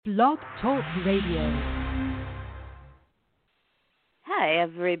Blog Talk Radio. Hi,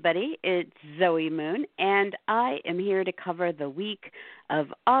 everybody. It's Zoe Moon, and I am here to cover the week of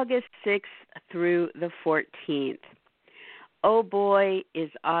August 6th through the 14th. Oh boy,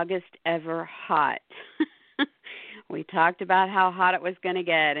 is August ever hot. We talked about how hot it was going to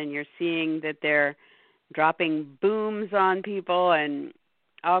get, and you're seeing that they're dropping booms on people, and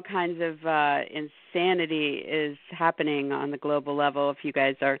all kinds of insanity is happening on the global level. If you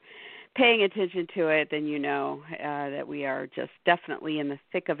guys are paying attention to it, then you know that we are just definitely in the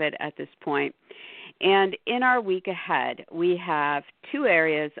thick of it at this point. And in our week ahead, we have two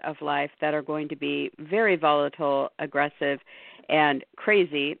areas of life that are going to be very volatile, aggressive, and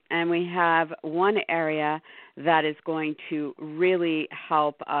crazy. And we have one area that is going to really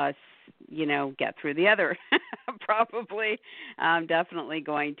help us, get through the other. Probably definitely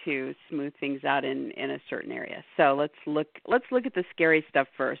going to smooth things out in a certain area. So let's look at the scary stuff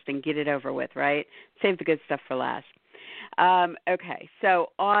first and get it over with, right? Save the good stuff for last. Okay, so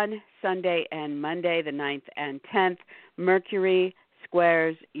on Sunday and Monday, the 9th and 10th, Mercury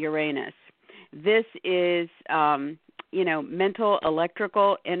squares Uranus. This is, mental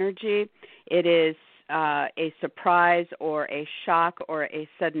electrical energy. It is a surprise or a shock or a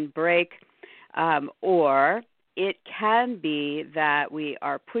sudden break, or it can be that we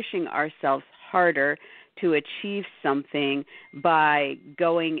are pushing ourselves harder to achieve something by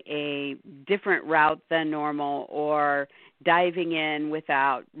going a different route than normal or diving in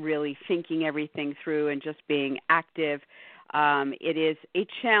without really thinking everything through and just being active. It is a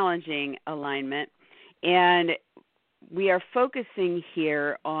challenging alignment, and we are focusing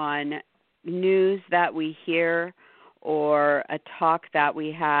here on news that we hear or a talk that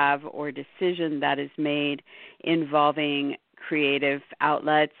we have or decision that is made involving creative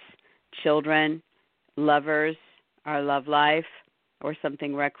outlets, children, lovers, our love life, or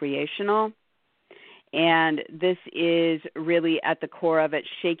something recreational. And this is really at the core of it,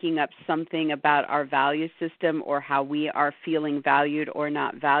 shaking up something about our value system or how we are feeling valued or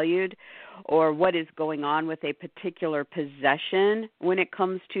not valued, or what is going on with a particular possession when it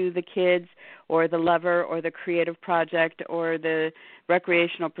comes to the kids or the lover or the creative project or the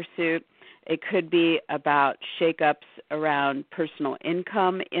recreational pursuit. It could be about shakeups around personal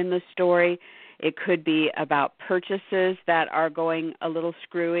income in the story. It could be about purchases that are going a little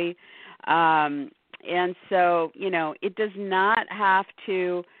screwy. And so, it does not have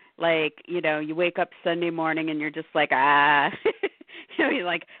to, you wake up Sunday morning and you're just like, you're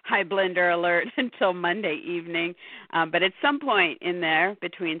like high blender alert until Monday evening. But at some point in there,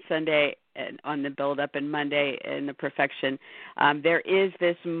 between Sunday and on the build-up and Monday and the perfection, there is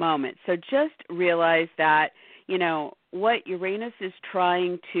this moment. So just realize that, what Uranus is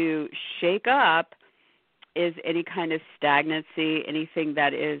trying to shake up is any kind of stagnancy, anything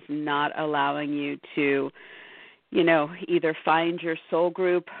that is not allowing you to, either find your soul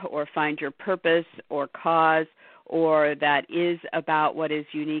group or find your purpose or cause, or that is about what is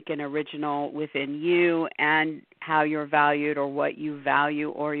unique and original within you and how you're valued or what you value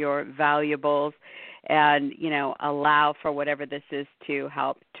or your valuables, and, allow for whatever this is to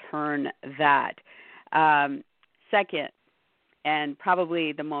help turn that. Second, and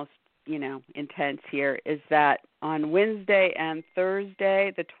probably the most intense here, is that on Wednesday and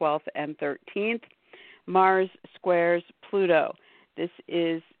Thursday, the 12th and 13th, Mars squares Pluto. This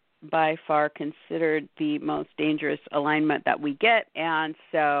is by far considered the most dangerous alignment that we get, and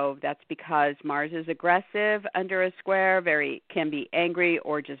so that's because Mars is aggressive under a square, can be angry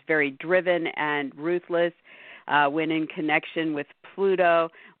or just very driven and ruthless. When in connection with Pluto,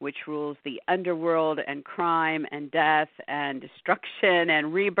 which rules the underworld and crime and death and destruction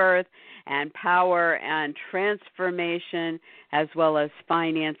and rebirth and power and transformation, as well as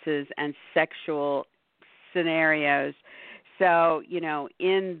finances and sexual scenarios. So,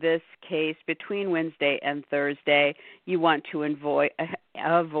 in this case, between Wednesday and Thursday, you want to avoid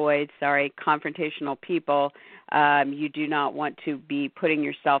confrontational people. You do not want to be putting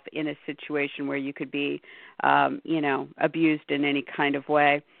yourself in a situation where you could be, abused in any kind of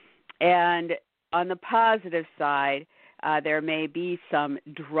way. And on the positive side, there may be some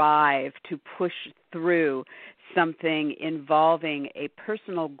drive to push through something involving a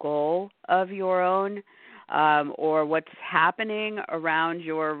personal goal of your own, or what's happening around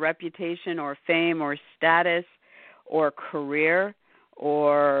your reputation or fame or status or career,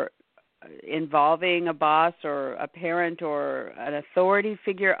 or involving a boss or a parent or an authority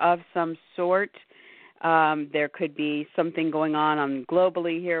figure of some sort. There could be something going on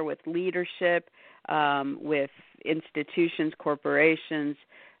globally here with leadership, with institutions, corporations,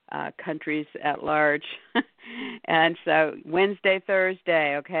 countries at large. And so Wednesday,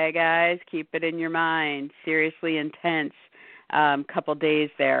 Thursday, okay, guys, keep it in your mind. Seriously intense couple days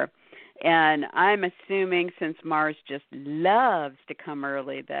there. And I'm assuming, since Mars just loves to come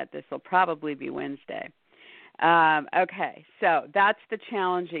early, that this will probably be Wednesday. Okay, so that's the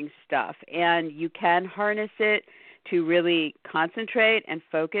challenging stuff. And you can harness it to really concentrate and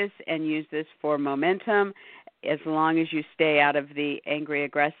focus and use this for momentum. As long as you stay out of the angry,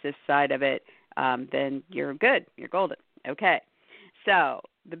 aggressive side of it, then you're good. You're golden. Okay, so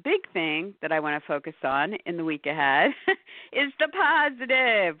the big thing that I want to focus on in the week ahead is the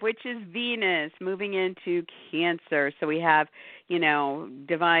positive, which is Venus moving into Cancer. So we have,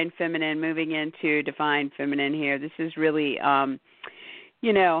 divine feminine moving into divine feminine here. This is really, about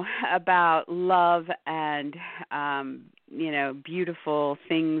love and, beautiful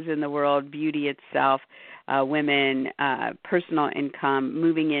things in the world, beauty itself, women, personal income,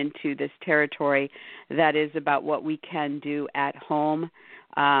 moving into this territory that is about what we can do at home,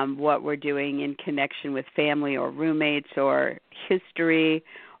 what we're doing in connection with family or roommates or history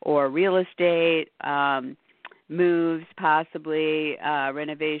or real estate, moves possibly,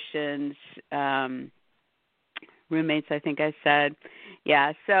 renovations, roommates, I think I said.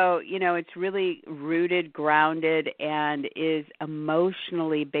 Yeah, so, it's really rooted, grounded, and is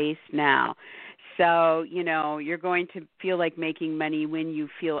emotionally based now. So, you're going to feel like making money when you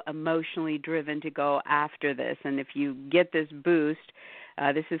feel emotionally driven to go after this. And if you get this boost,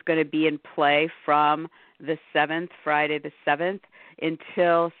 this is going to be in play from the 7th, Friday the 7th,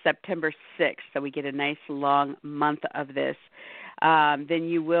 until September 6th. So we get a nice long month of this. Then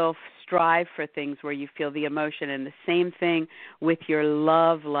you will strive for things where you feel the emotion. And the same thing with your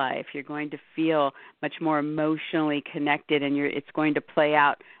love life. You're going to feel much more emotionally connected, and it's going to play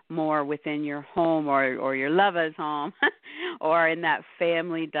out more within your home or your lover's home or in that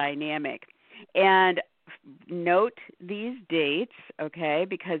family dynamic. And note these dates, okay,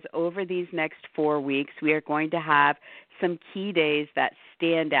 because over these next 4 weeks, we are going to have some key days that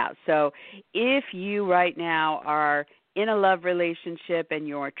stand out. So if you right now are in a love relationship and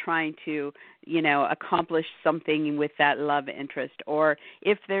you're trying to, accomplish something with that love interest, or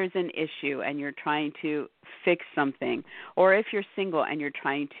if there's an issue and you're trying to fix something, or if you're single and you're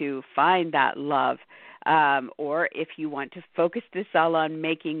trying to find that love, or if you want to focus this all on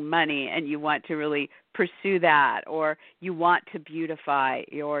making money and you want to really pursue that, or you want to beautify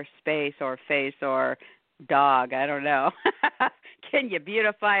your space or face or dog, I don't know. Can you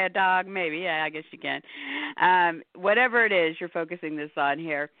beautify a dog? Maybe. Yeah, I guess you can. Whatever it is you're focusing this on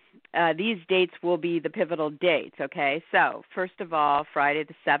here, these dates will be the pivotal dates, okay? So, first of all, Friday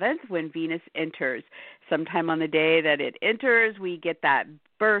the 7th, when Venus enters. Sometime on the day that it enters, we get that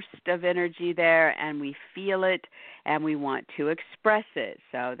burst of energy there, and we feel it, and we want to express it.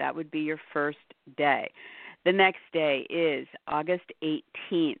 So that would be your first day. The next day is August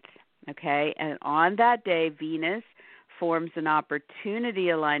 18th. Okay, and on that day, Venus forms an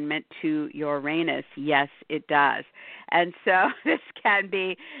opportunity alignment to Uranus. Yes, it does. And so this can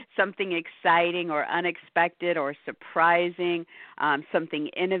be something exciting or unexpected or surprising, something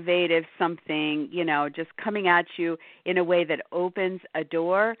innovative, something, just coming at you in a way that opens a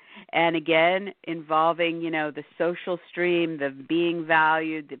door. And again, involving, the social stream, the being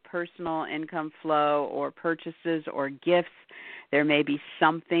valued, the personal income flow or purchases or gifts. There may be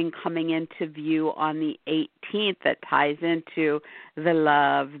something coming into view on the 18th that ties into the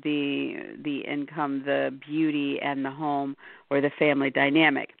love, the income, the beauty, and the home or the family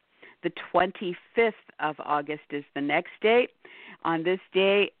dynamic. The 25th of August is the next date. On this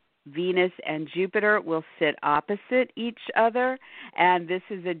day, Venus and Jupiter will sit opposite each other, and this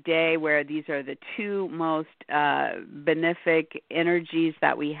is a day where these are the two most benefic energies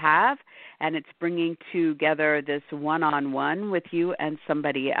that we have, and it's bringing together this one-on-one with you and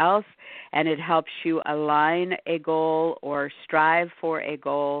somebody else, and it helps you align a goal or strive for a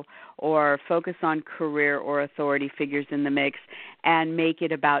goal or focus on career or authority figures in the mix and make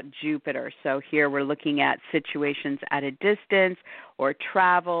it about Jupiter. So here we're looking at situations at a distance or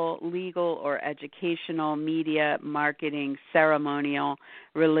travel, legal or educational, media, marketing, ceremonial,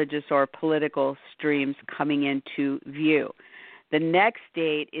 religious or political streams coming into view. The next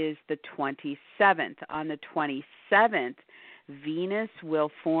date is the 27th. On the 27th, Venus will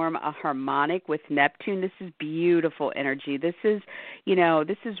form a harmonic with Neptune. This is beautiful energy. This is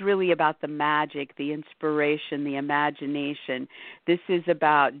really about the magic, the inspiration, the imagination. This is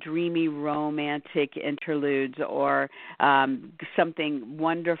about dreamy romantic interludes or something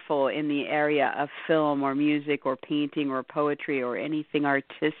wonderful in the area of film or music or painting or poetry or anything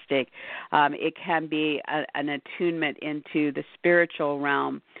artistic. It can be an attunement into the spiritual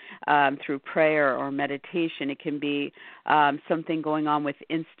realm through prayer or meditation. It can be something going on with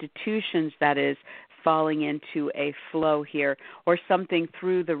institutions that is falling into a flow here, or something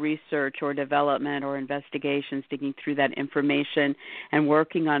through the research or development or investigations, digging through that information and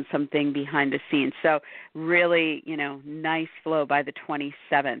working on something behind the scenes. So really, nice flow by the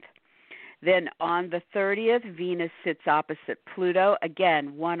 27th. Then on the 30th, Venus sits opposite Pluto.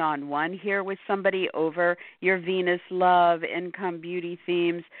 Again, one-on-one here with somebody over your Venus love, income, beauty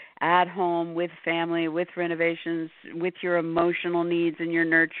themes, at home, with family, with renovations, with your emotional needs and your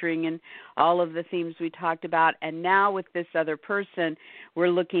nurturing and all of the themes we talked about. And now with this other person, we're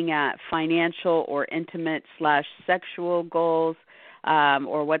looking at financial or intimate/sexual goals,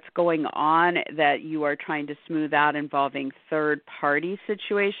 or what's going on that you are trying to smooth out involving third-party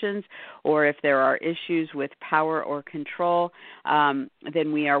situations, or if there are issues with power or control,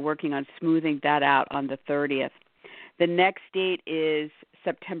 then we are working on smoothing that out on the 30th. The next date is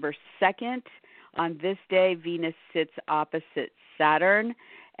September 2nd. On this day, Venus sits opposite Saturn.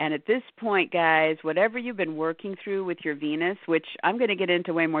 And at this point, guys, whatever you've been working through with your Venus, which I'm going to get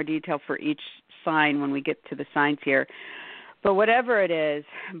into way more detail for each sign when we get to the signs here, but whatever it is,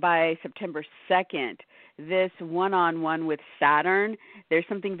 by September 2nd, this one-on-one with Saturn, there's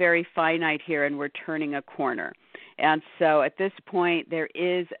something very finite here, and we're turning a corner. And so at this point, there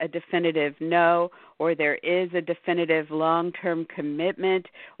is a definitive no, or there is a definitive long-term commitment,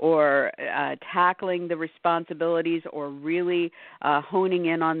 or tackling the responsibilities, or really honing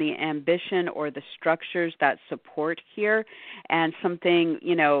in on the ambition or the structures that support here, and something,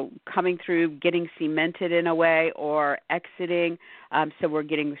 coming through, getting cemented in a way, or exiting. So we're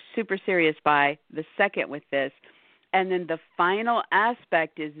getting super serious by the 2nd with this. And then the final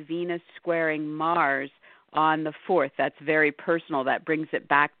aspect is Venus squaring Mars on the 4th. That's very personal. That brings it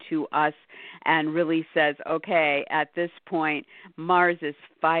back to us and really says, okay, at this point, Mars is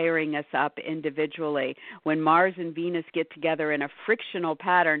firing us up individually. When Mars and Venus get together in a frictional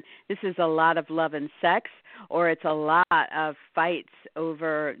pattern, this is a lot of love and sex, or it's a lot of fights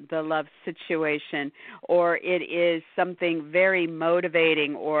over the love situation, or it is something very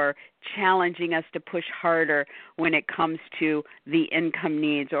motivating or challenging us to push harder when it comes to the income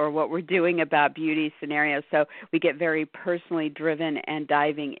needs or what we're doing about beauty scenarios. So we get very personally driven and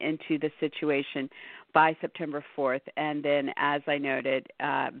diving into the situation by September 4th. And then, as I noted,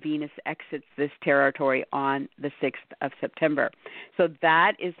 Venus exits this territory on the 6th of September. So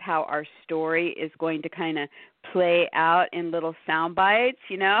that is how our story is going to kind of play out in little sound bites,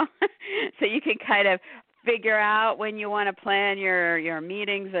 so you can kind of figure out when you want to plan your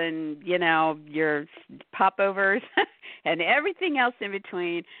meetings and, your popovers and everything else in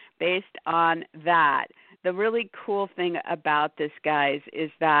between based on that. The really cool thing about this, guys,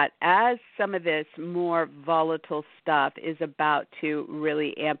 is that as some of this more volatile stuff is about to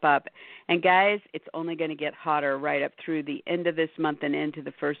really amp up, and guys, it's only going to get hotter right up through the end of this month and into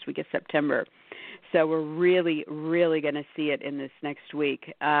the first week of September. So we're really, really going to see it in this next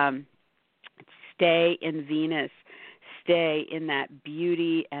week. Stay in Venus. Stay in that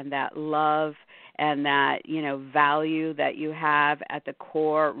beauty and that love and that, value that you have at the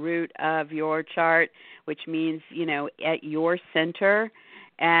core root of your chart, which means, at your center.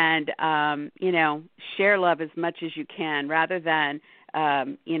 And, share love as much as you can rather than, I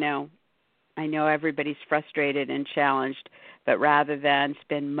know everybody's frustrated and challenged, but rather than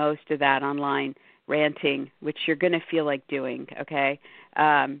spend most of that online ranting, which you're going to feel like doing, okay?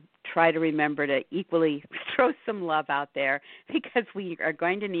 Try to remember to equally throw some love out there because we are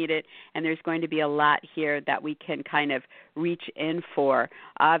going to need it, and there's going to be a lot here that we can kind of reach in for.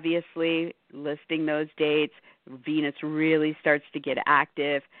 Obviously, listing those dates, Venus really starts to get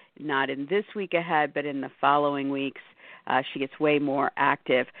active, not in this week ahead, but in the following weeks. She gets way more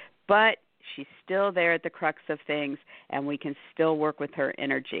active. But she's still there at the crux of things, and we can still work with her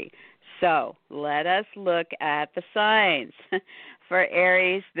energy. So let us look at the signs. For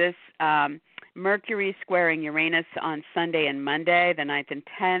Aries, this Mercury squaring Uranus on Sunday and Monday, the 9th and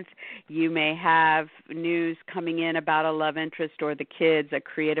 10th. You may have news coming in about a love interest or the kids, a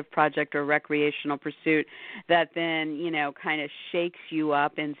creative project or recreational pursuit that then, kind of shakes you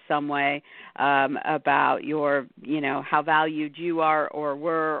up in some way about your, how valued you are or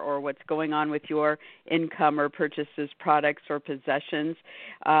were or what's going on with your your income or purchases products or possessions.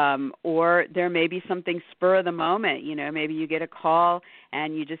 Or there may be something spur of the moment. Maybe you get a call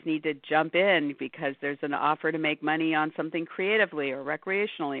and you just need to jump in because there's an offer to make money on something creatively or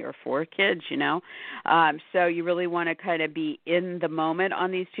recreationally or for kids, So you really want to kind of be in the moment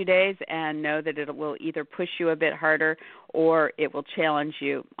on these 2 days and know that it will either push you a bit harder or it will challenge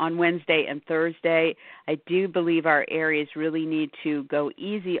you. On Wednesday and Thursday, I do believe our Aries really need to go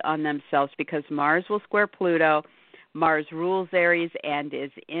easy on themselves because Mars will square Pluto. Mars rules Aries and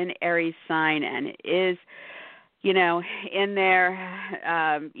is in Aries sign, and it is, in there,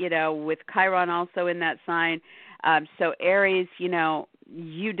 with Chiron also in that sign. So Aries,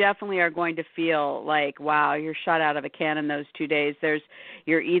 you definitely are going to feel like, wow, you're shot out of a cannon those 2 days.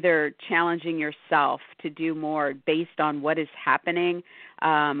 You're either challenging yourself to do more based on what is happening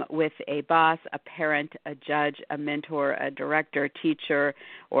with a boss, a parent, a judge, a mentor, a director, teacher,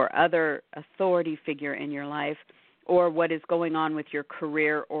 or other authority figure in your life, or what is going on with your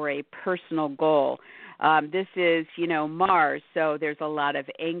career or a personal goal. This is, Mars, so there's a lot of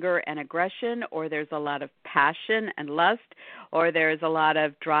anger and aggression, or there's a lot of passion and lust, or there's a lot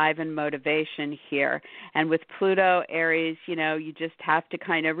of drive and motivation here. And with Pluto, Aries, you just have to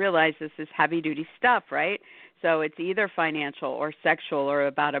kind of realize this is heavy-duty stuff, right? So it's either financial or sexual or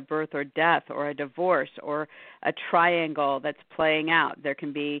about a birth or death or a divorce or a triangle that's playing out. There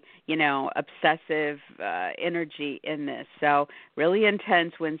can be, obsessive energy in this. So really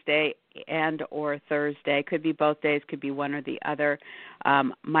intense Wednesday and or Thursday. Could be both days, could be one or the other.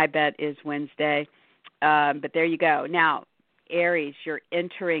 My bet is Wednesday. But there you go. Now, Aries, you're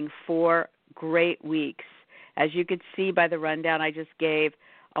entering 4 great weeks. As you could see by the rundown I just gave,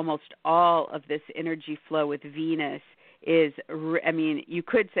 almost all of this energy flow with Venus is, you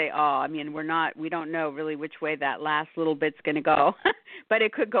could say, we don't know really which way that last little bit's going to go, but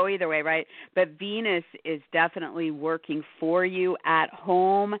it could go either way, right? But Venus is definitely working for you at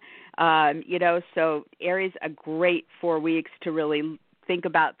home, so Aries, a great 4 weeks to really think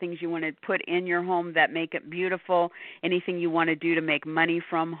about things you want to put in your home that make it beautiful, anything you want to do to make money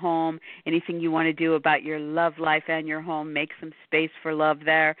from home, anything you want to do about your love life and your home, make some space for love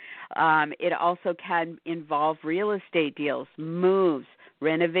there. It also can involve real estate deals, moves,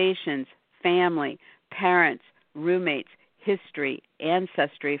 renovations, family, parents, roommates, history,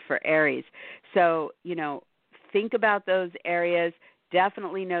 ancestry for Aries. So, think about those areas.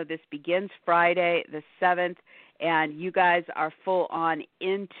 Definitely know this begins Friday the 7th, and you guys are full on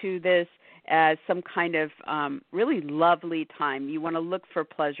into this as some kind of really lovely time. You want to look for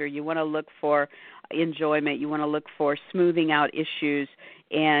pleasure. You want to look for enjoyment. You want to look for smoothing out issues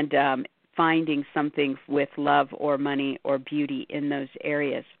and finding something with love or money or beauty in those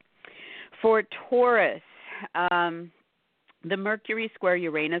areas. For Taurus, the Mercury square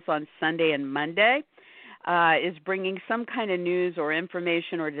Uranus on Sunday and Monday is bringing some kind of news or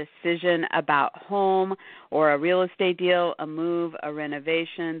information or decision about home or a real estate deal, a move, a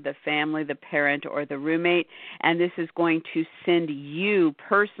renovation, the family, the parent, or the roommate. And this is going to send you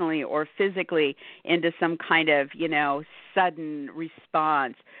personally or physically into some kind of, sudden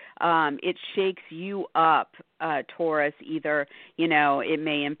response. It shakes you up, Taurus. Either, it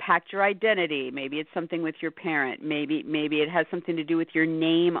may impact your identity. Maybe it's something with your parent. Maybe it has something to do with your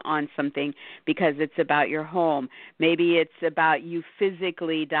name on something because it's about your home. Maybe it's about you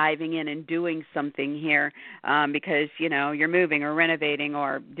physically diving in and doing something here because, you're moving or renovating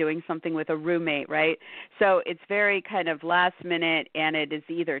or doing something with a roommate, right? So it's very kind of last minute, and it is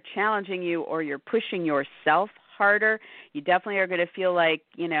either challenging you or you're pushing yourself harder. You definitely are going to feel like,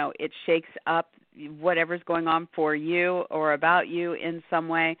 it shakes up whatever's going on for you or about you in some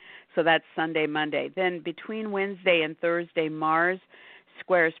way. So that's Sunday, Monday. Then between Wednesday and Thursday, Mars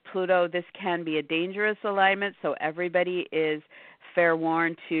squares Pluto. This can be a dangerous alignment, so everybody is fair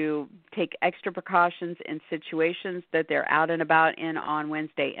warned to take extra precautions in situations that they're out and about in on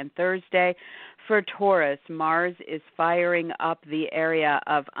Wednesday and Thursday. For Taurus, Mars is firing up the area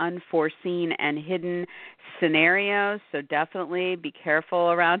of unforeseen and hidden scenarios, so definitely be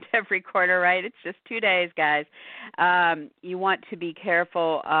careful around every corner, right? It's just 2 days, guys. You want to be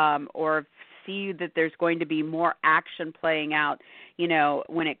careful or see that there's going to be more action playing out,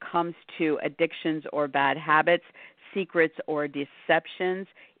 when it comes to addictions or bad habits, secrets or deceptions,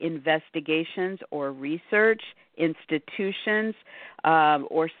 investigations or research, institutions,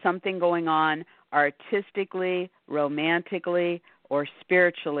 or something going on artistically, romantically, or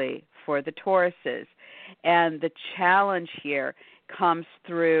spiritually for the Tauruses. And the challenge here comes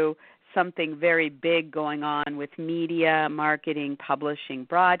through something very big going on with media, marketing, publishing,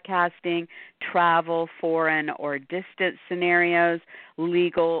 broadcasting, travel, foreign or distant scenarios,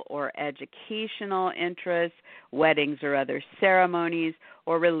 legal or educational interests, weddings or other ceremonies,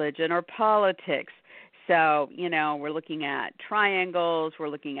 or religion or politics. So, we're looking at triangles, we're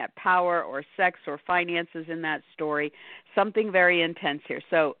looking at power or sex or finances in that story, something very intense here.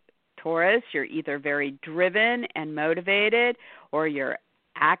 So, Taurus, you're either very driven and motivated, or you're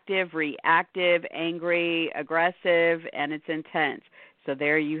active, reactive, angry, aggressive, and it's intense. So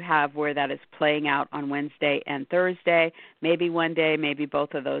there you have where that is playing out on Wednesday and Thursday, maybe one day, maybe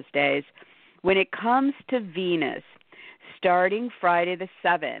both of those days. When it comes to Venus, starting Friday the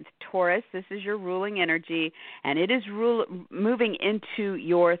 7th, Taurus, this is your ruling energy, and it is moving into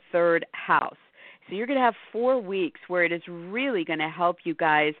your third house. So you're going to have 4 weeks where it is really going to help you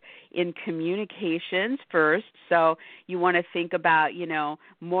guys in communications first. So you want to think about,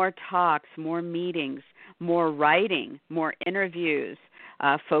 more talks, more meetings, more writing, more interviews,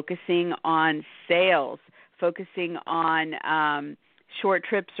 focusing on sales, focusing on short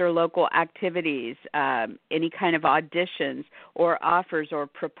trips or local activities, any kind of auditions or offers or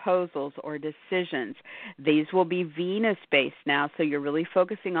proposals or decisions. These will be Venus-based now, so you're really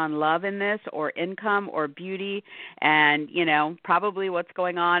focusing on love in this, or income or beauty, and, probably what's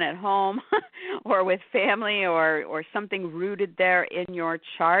going on at home or with family or something rooted there in your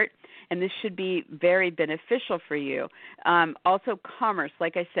chart. And this should be very beneficial for you. Also commerce,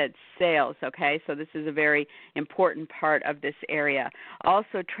 like I said, sales, okay? So this is a very important part of this area.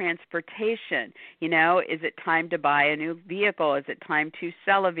 Also transportation, is it time to buy a new vehicle? Is it time to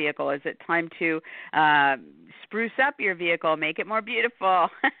sell a vehicle? Is it time to spruce up your vehicle, make it more beautiful?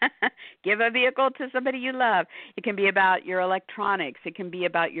 Give a vehicle to somebody you love. It can be about your electronics. It can be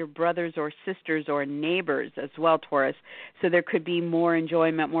about your brothers or sisters or neighbors as well, Taurus. So there could be more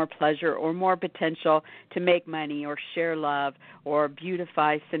enjoyment, more pleasure, or more potential to make money or share love or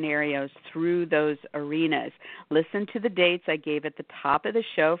beautify scenarios through those arenas. Listen to the dates I gave at the top of the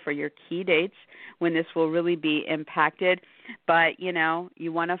show for your key dates when this will really be impacted. But,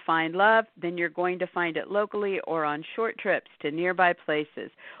 you want to find love, then you're going to find it locally or on short trips to nearby places,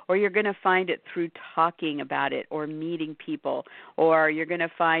 or you're going to find it through talking about it or meeting people, or you're going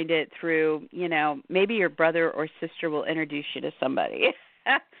to find it through, maybe your brother or sister will introduce you to somebody.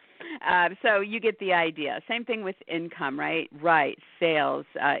 So you get the idea. Same thing with income, right? Right, sales,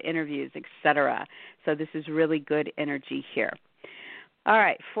 interviews, etc. So this is really good energy here. All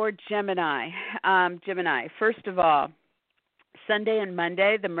right, for Gemini. Gemini, first of all, Sunday and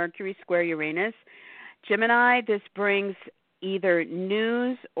Monday, the Mercury square Uranus. Gemini, this brings either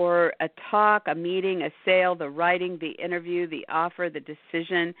news or a talk, a meeting, a sale, the writing, the interview, the offer, the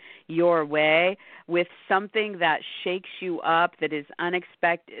decision your way with something that shakes you up, that is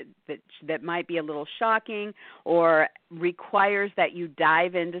unexpected, that might be a little shocking, or requires that you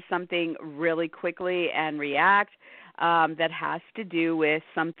dive into something really quickly and react, that has to do with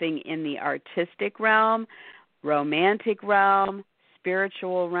something in the artistic realm, romantic realm,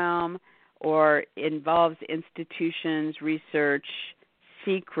 spiritual realm, or involves institutions, research,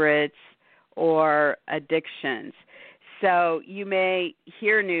 secrets, or addictions. So you may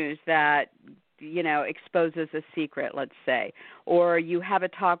hear news that, exposes a secret, let's say, or you have a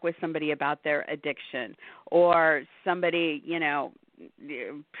talk with somebody about their addiction, or somebody,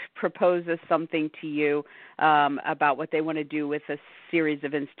 proposes something to you about what they want to do with a series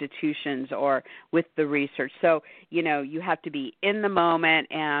of institutions or with the research. So, you have to be in the moment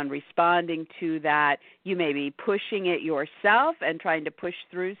and responding to that. You may be pushing it yourself and trying to push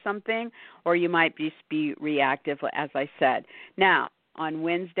through something, or you might just be reactive, as I said. Now, on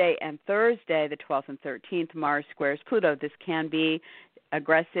Wednesday and Thursday, the 12th and 13th, Mars squares Pluto. This can be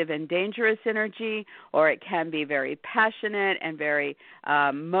aggressive and dangerous energy, or it can be very passionate and very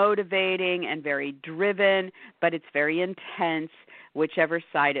motivating and very driven, but it's very intense, whichever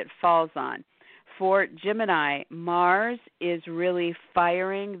side it falls on. For Gemini, Mars is really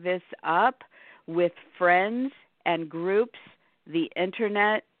firing this up with friends and groups, the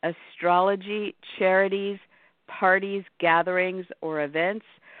internet, astrology, charities, parties, gatherings, or events,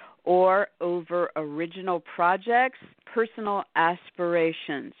 or over original projects, personal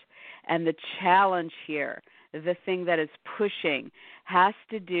aspirations. And the challenge here, the thing that is pushing, has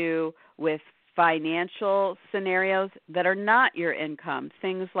to do with financial scenarios that are not your income.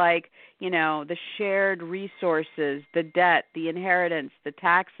 Things like, the shared resources, the debt, the inheritance, the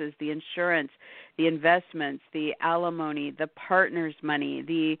taxes, the insurance, the investments, the alimony, the partner's money,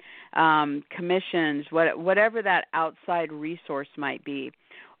 the commissions, whatever that outside resource might be.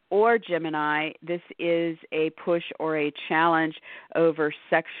 or Gemini, this is a push or a challenge over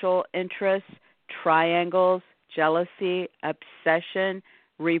sexual interests, triangles, jealousy, obsession,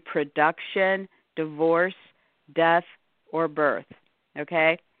 reproduction, divorce, death, or birth.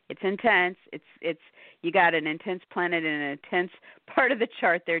 Okay? It's intense. It's you got an intense planet in an intense part of the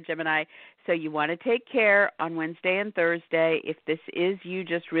chart there, Gemini. So you want to take care on Wednesday and Thursday. If this is you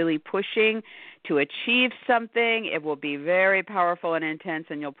just really pushing to achieve something, it will be very powerful and intense,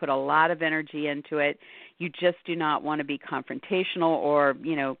 and you'll put a lot of energy into it. You just do not want to be confrontational or,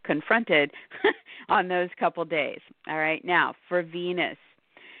 confronted on those couple days. All right. Now, for Venus.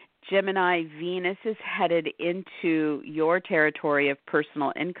 Gemini, Venus is headed into your territory of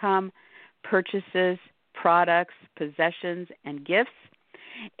personal income, purchases, products, possessions, and gifts.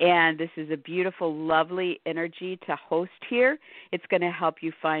 And this is a beautiful, lovely energy to host here. It's going to help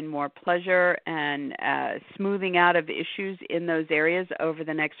you find more pleasure and smoothing out of issues in those areas over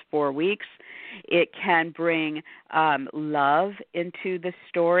the next 4 weeks. It can bring love into the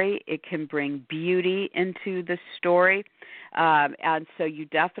story. It can bring beauty into the story. And so you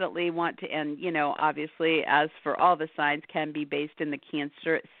definitely want to, and, obviously, as for all the signs, can be based in the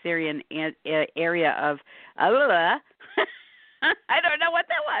Cancerian area of I don't know what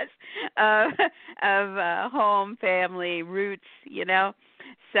that was, of home, family, roots,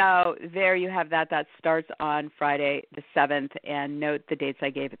 So there you have that. That starts on Friday the 7th, and note the dates I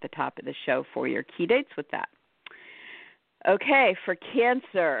gave at the top of the show for your key dates with that. Okay, for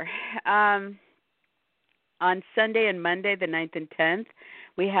Cancer, on Sunday and Monday, the 9th and 10th,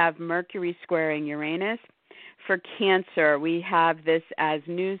 we have Mercury squaring Uranus. For Cancer, we have this as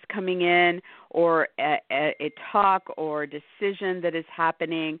news coming in or a talk or decision that is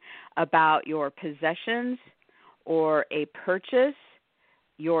happening about your possessions or a purchase,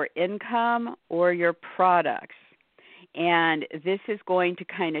 your income, or your products. And this is going to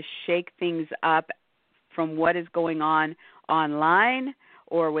kind of shake things up from what is going on online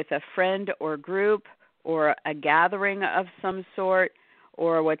or with a friend or group or a gathering of some sort,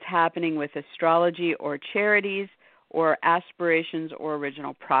 or what's happening with astrology or charities or aspirations or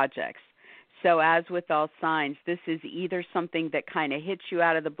original projects. So as with all signs, this is either something that kind of hits you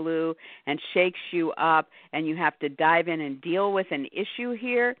out of the blue and shakes you up and you have to dive in and deal with an issue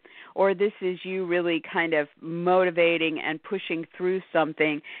here, or this is you really kind of motivating and pushing through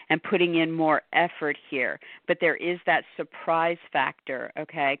something and putting in more effort here. But there is that surprise factor,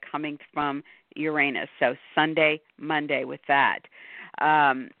 okay, coming from Uranus. So Sunday, Monday with that.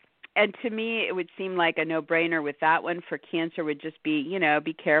 And to me, it would seem like a no-brainer with that one. For Cancer would just be,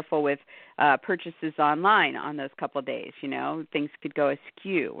 be careful with purchases online on those couple of days. Things could go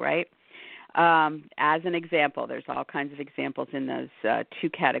askew, right? As an example, there's all kinds of examples in those two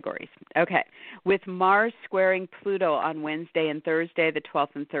categories. Okay, with Mars squaring Pluto on Wednesday and Thursday, the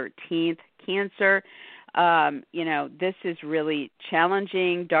 12th and 13th, Cancer, this is really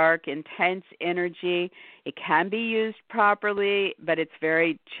challenging, dark, intense energy. It can be used properly, but it's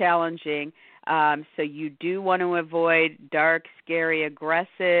very challenging. So you do want to avoid dark, scary,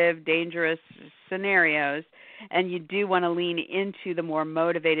 aggressive, dangerous scenarios, and you do want to lean into the more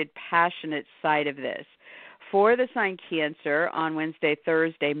motivated, passionate side of this. For the sign Cancer, on Wednesday,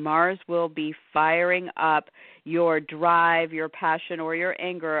 Thursday, Mars will be firing up your drive, your passion, or your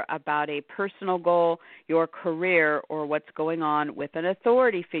anger about a personal goal, your career, or what's going on with an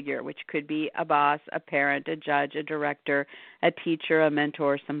authority figure, which could be a boss, a parent, a judge, a director, a teacher, a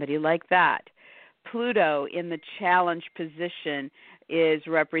mentor, somebody like that. Pluto in the challenge position is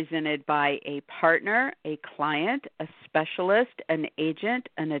represented by a partner, a client, a specialist, an agent,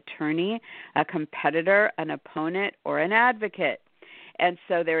 an attorney, a competitor, an opponent, or an advocate. And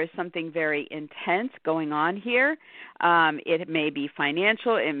so there is something very intense going on here. It may be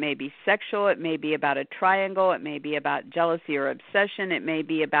financial, it may be sexual, it may be about a triangle, it may be about jealousy or obsession, it may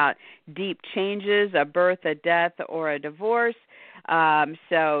be about deep changes, a birth, a death, or a divorce. But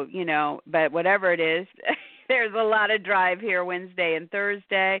whatever it is, there's a lot of drive here Wednesday and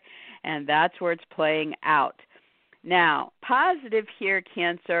Thursday, and that's where it's playing out. Now, positive here,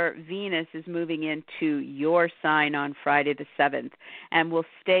 Cancer, Venus is moving into your sign on Friday the 7th and will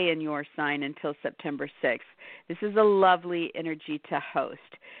stay in your sign until September 6th. This is a lovely energy to host.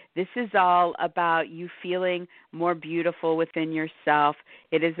 This is all about you feeling more beautiful within yourself.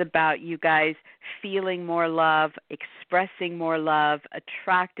 It is about you guys feeling more love expressing more love,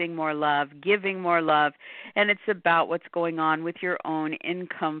 attracting more love, giving more love, and it's about what's going on with your own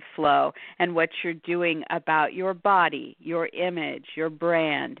income flow and what you're doing about your body, your image, your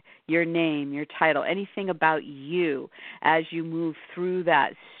brand, your name, your title, anything about you as you move through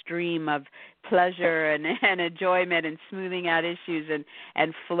that stream of pleasure and enjoyment and smoothing out issues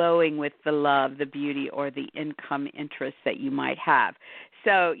and flowing with the love, the beauty, or the income interests that you might have.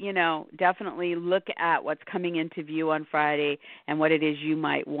 So, definitely look at what's coming into view on Friday and what it is you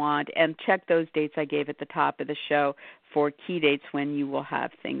might want, and check those dates I gave at the top of the show for key dates when you will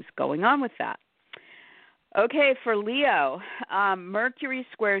have things going on with that. Okay, for Leo, Mercury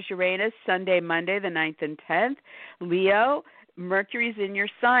squares Uranus Sunday, Monday, the 9th and 10th. Leo, Mercury's in your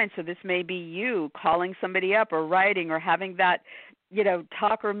sign, so this may be you calling somebody up or writing or having that,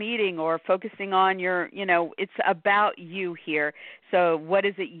 talk or meeting or focusing on your, it's about you here. So what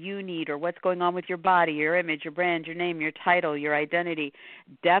is it you need, or what's going on with your body, your image, your brand, your name, your title, your identity?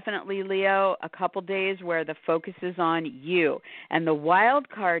 Definitely, Leo, a couple days where the focus is on you. And the wild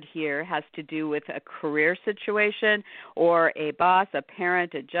card here has to do with a career situation or a boss, a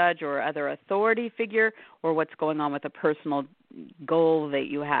parent, a judge, or other authority figure, or what's going on with a personal goal that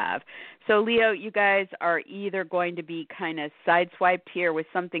you have. So, Leo, you guys are either going to be kind of sideswiped here with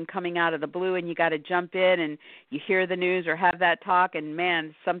something coming out of the blue and you got to jump in and you hear the news or have that talk and,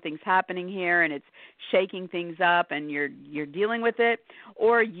 man, something's happening here and it's shaking things up and you're dealing with it,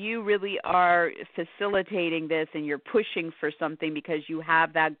 or you really are facilitating this and you're pushing for something because you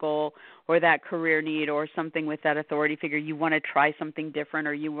have that goal or that career need or something with that authority figure. You want to try something different,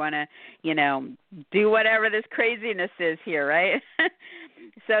 or you want to, do whatever this craziness is here, right?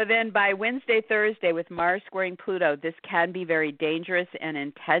 So then by Wednesday, Thursday, with Mars squaring Pluto, this can be very dangerous and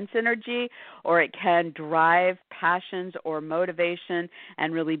intense energy, or it can drive passions or motivation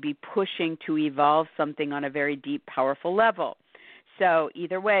and really be pushing to evolve something on a very deep, powerful level. So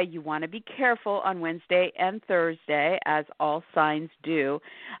either way, you want to be careful on Wednesday and Thursday, as all signs do,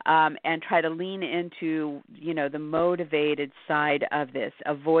 and try to lean into, the motivated side of this.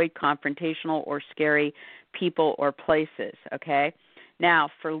 Avoid confrontational or scary people or places, okay? Now,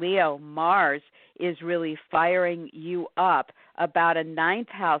 for Leo, Mars is really firing you up about a 9th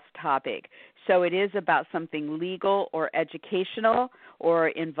house topic. So it is about something legal or educational, or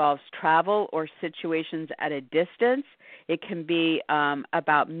involves travel or situations at a distance. It can be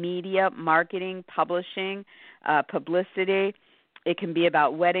about media, marketing, publishing, publicity. It can be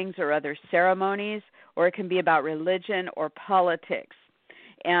about weddings or other ceremonies, or it can be about religion or politics.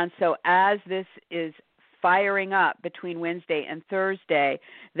 And so as this is firing up between Wednesday and Thursday,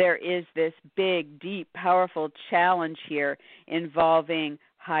 there is this big, deep, powerful challenge here involving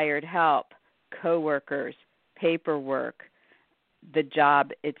hired help, coworkers, paperwork, the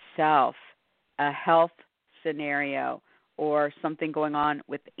job itself, a health scenario, or something going on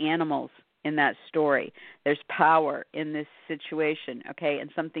with animals in that story. There's power in this situation, okay,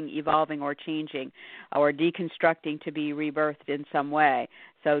 and something evolving or changing or deconstructing to be rebirthed in some way.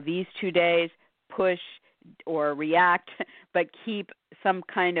 So these 2 days, push or react, but keep some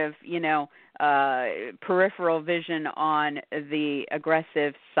kind of, peripheral vision on the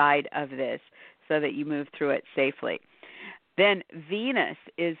aggressive side of this so that you move through it safely. Then Venus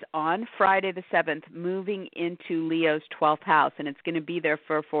is on Friday the 7th moving into Leo's 12th house, and it's going to be there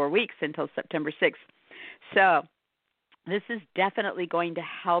for 4 weeks until September 6th. So this is definitely going to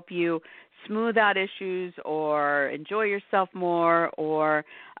help you smooth out issues or enjoy yourself more, or,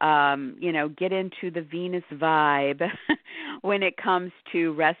 get into the Venus vibe when it comes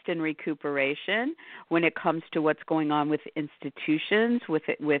to rest and recuperation, when it comes to what's going on with institutions,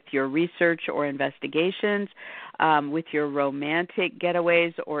 with your research or investigations, with your romantic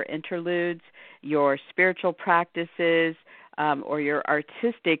getaways or interludes, your spiritual practices, or your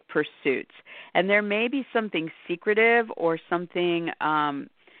artistic pursuits. And there may be something secretive or something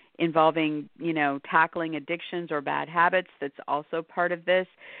involving, tackling addictions or bad habits that's also part of this.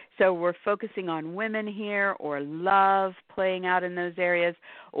 So we're focusing on women here, or love playing out in those areas,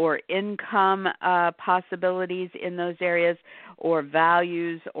 or income possibilities in those areas, or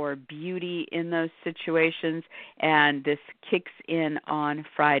values or beauty in those situations. And this kicks in on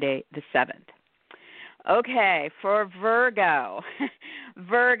Friday the 7th. Okay, for Virgo.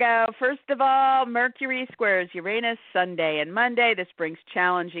 Virgo, first of all, Mercury squares Uranus Sunday and Monday. This brings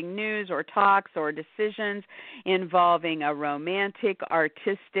challenging news or talks or decisions involving a romantic,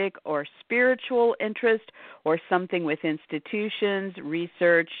 artistic, or spiritual interest, or something with institutions,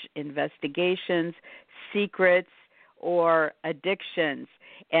 research, investigations, secrets, or addictions.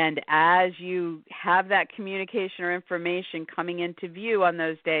 And as you have that communication or information coming into view on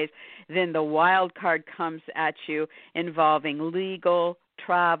those days, then the wild card comes at you involving legal,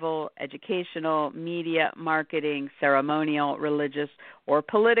 travel, educational, media, marketing, ceremonial, religious, or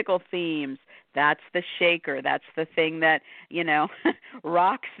political themes. That's the shaker. That's the thing that,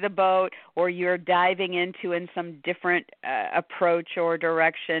 rocks the boat, or you're diving into in some different approach or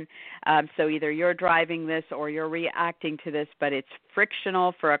direction. So either you're driving this or you're reacting to this, but it's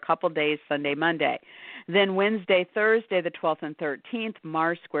frictional for a couple days, Sunday, Monday. Then Wednesday, Thursday, the 12th and 13th,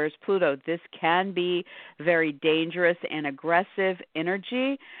 Mars squares Pluto. This can be very dangerous and aggressive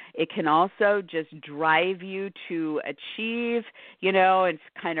energy. It can also just drive you to achieve, it's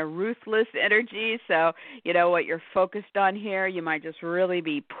kind of ruthless energy. So, what you're focused on here, you might just really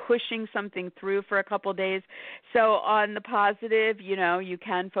be pushing something through for a couple days. So on the positive, you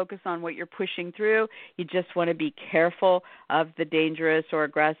can focus on what you're pushing through. You just want to be careful of the dangerous or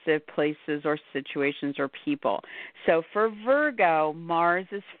aggressive places or situations or people. So for Virgo, Mars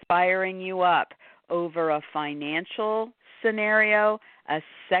is firing you up over a financial scenario, a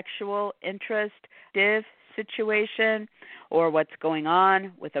sexual interest situation, or what's going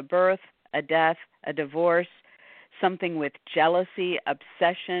on with a birth, a death, a divorce, something with jealousy,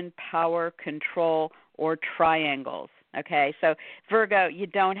 obsession, power, control, or triangles. Okay, so Virgo, you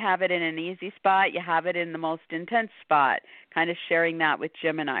don't have it in an easy spot. You have it in the most intense spot, kind of sharing that with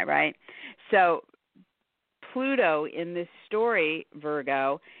Gemini, right? So Pluto in this story,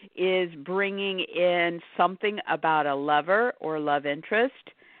 Virgo, is bringing in something about a lover or love interest,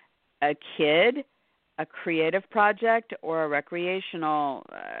 a kid, a creative project, or a recreational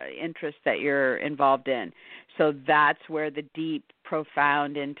interest that you're involved in. So that's where the deep,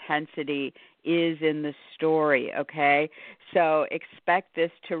 profound intensity is in the story, okay? So expect this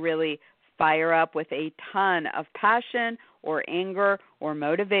to really fire up with a ton of passion or anger or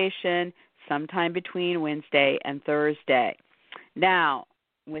motivation sometime between Wednesday and Thursday. Now,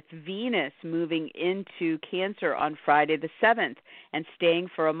 with Venus moving into Cancer on Friday the 7th and staying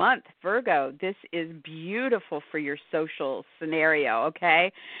for a month, Virgo, this is beautiful for your social scenario,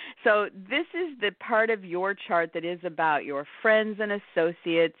 okay? So this is the part of your chart that is about your friends and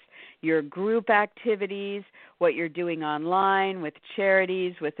associates, your group activities, what you're doing online with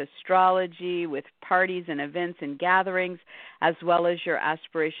charities, with astrology, with parties and events and gatherings, as well as your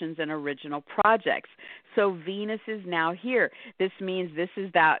aspirations and original projects. So Venus is now here. This means this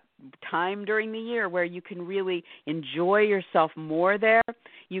is that time during the year where you can really enjoy yourself more there.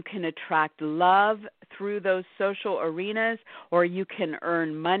 You can attract love through those social arenas, or you can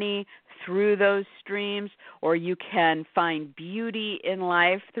earn money through those streams, or you can find beauty in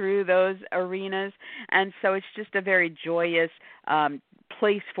life through those arenas. And so it's just a very joyous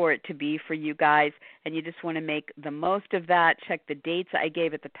place for it to be for you guys, and you just want to make the most of that. Check the dates I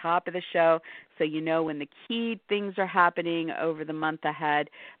gave at the top of the show so you know when the key things are happening over the month ahead,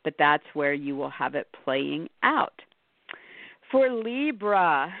 but that's where you will have it playing out. For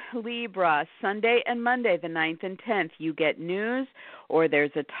Libra, Sunday and Monday, the 9th and 10th, you get news, or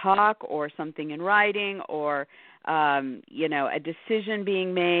there's a talk or something in writing, or a decision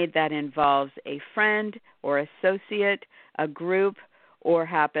being made that involves a friend or associate, a group, or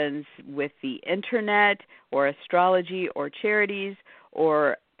happens with the internet or astrology or charities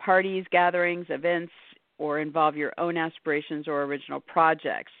or parties, gatherings, events, or involve your own aspirations or original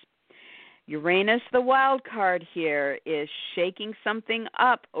projects. Uranus, the wild card here, is shaking something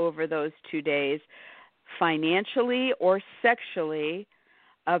up over those 2 days, financially or sexually,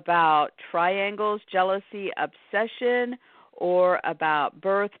 about triangles, jealousy, obsession, or about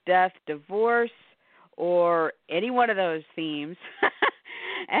birth, death, divorce, or any one of those themes.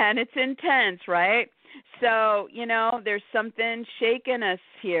 And it's intense, right? So, there's something shaking us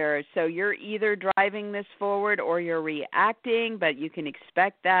here. So you're either driving this forward or you're reacting, but you can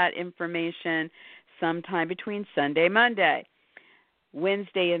expect that information sometime between Sunday, Monday.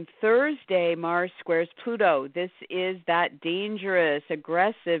 Wednesday and Thursday, Mars squares Pluto. This is that dangerous,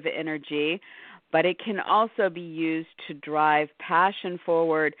 aggressive energy, but it can also be used to drive passion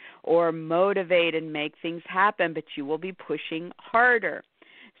forward or motivate and make things happen, but you will be pushing harder.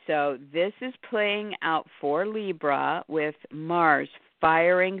 So this is playing out for Libra with Mars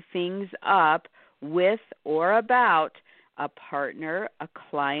firing things up with or about a partner, a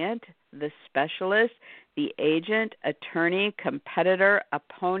client, the specialist, the agent, attorney, competitor,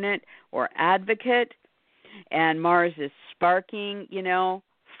 opponent, or advocate. And Mars is sparking,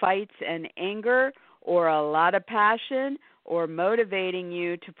 fights and anger, or a lot of passion, or motivating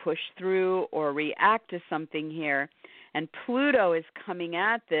you to push through or react to something here. And Pluto is coming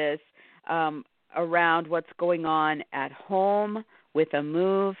at this around what's going on at home with a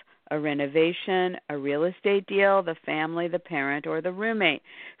move, a renovation, a real estate deal, the family, the parent, or the roommate.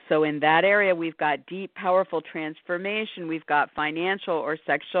 So in that area, we've got deep, powerful transformation. We've got financial or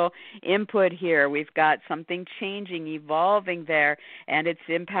sexual input here. We've got something changing, evolving there, and it's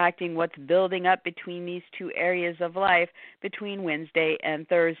impacting what's building up between these two areas of life between Wednesday and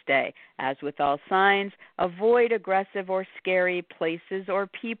Thursday. As with all signs, avoid aggressive or scary places or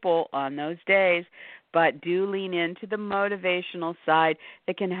people on those days, but do lean into the motivational side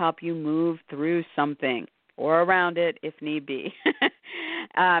that can help you move through something or around it if need be.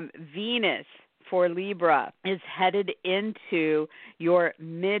 Venus for Libra is headed into your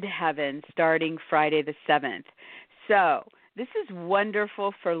midheaven starting Friday the 7th. So this is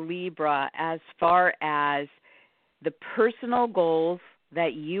wonderful for Libra as far as the personal goals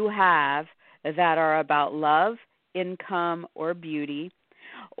that you have that are about love, income, or beauty,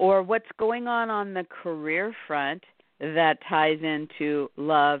 or what's going on the career front that ties into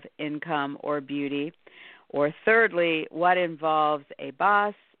love, income, or beauty, or thirdly, what involves a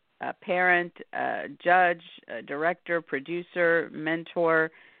boss, a parent, a judge, a director, producer,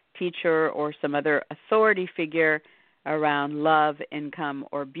 mentor, teacher, or some other authority figure around love, income,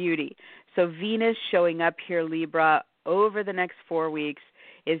 or beauty. So Venus showing up here, Libra, over the next 4 weeks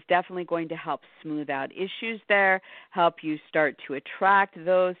is definitely going to help smooth out issues there, help you start to attract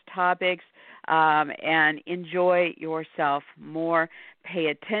those topics, and enjoy yourself more. Pay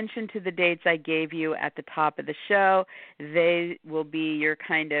attention to the dates I gave you at the top of the show. They will be your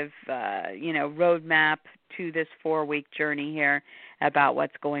kind of, roadmap to this 4-week journey here about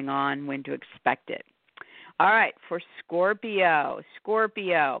what's going on, when to expect it. All right, for Scorpio,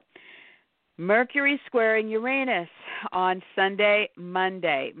 Mercury squaring Uranus on Sunday,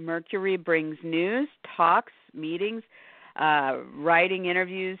 Monday. Mercury brings news, talks, meetings, writing,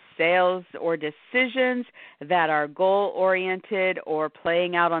 interviews, sales, or decisions that are goal-oriented or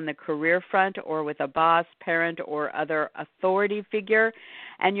playing out on the career front or with a boss, parent, or other authority figure.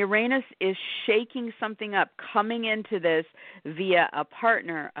 And Uranus is shaking something up, coming into this via a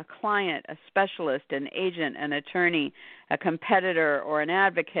partner, a client, a specialist, an agent, an attorney, a competitor, or an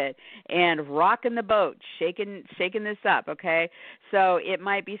advocate, and rocking the boat, shaking this up, okay? So it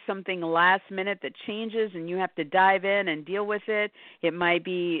might be something last minute that changes and you have to dive in and deal with it. It might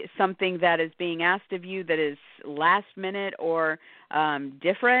be something that is being asked of you that is last minute or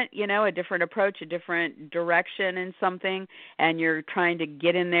different, a different approach, a different direction in something, and you're trying to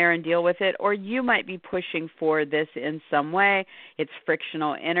get in there and deal with it, or you might be pushing for this in some way. It's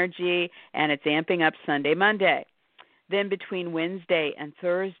frictional energy, and it's amping up Sunday, Monday. Then between Wednesday and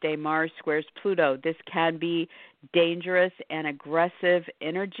Thursday, Mars squares Pluto. This can be dangerous and aggressive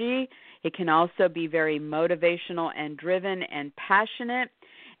energy. It can also be very motivational and driven and passionate.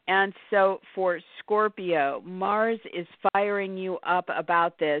 And so for Scorpio, Mars is firing you up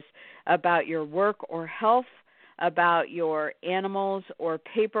about this, about your work or health, about your animals or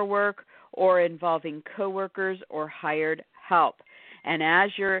paperwork, or involving coworkers or hired help. And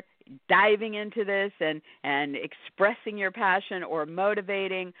as you're diving into this and expressing your passion or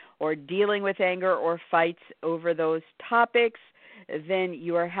motivating or dealing with anger or fights over those topics, then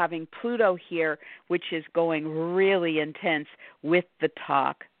you are having Pluto here, which is going really intense with the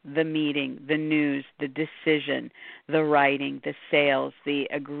talk, the meeting, the news, the decision, the writing, the sales, the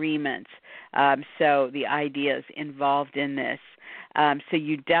agreements, so the ideas involved in this. So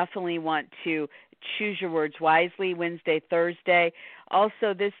you definitely want to choose your words wisely Wednesday, Thursday.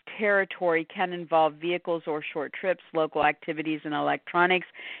 Also, this territory can involve vehicles or short trips, local activities, and electronics.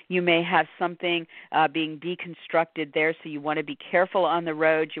 You may have something being deconstructed there, so you want to be careful on the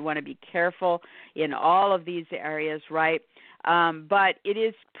road. You want to be careful in all of these areas, right? But it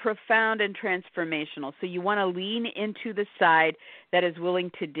is profound and transformational. So you want to lean into the side that is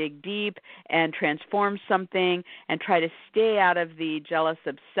willing to dig deep and transform something and try to stay out of the jealous,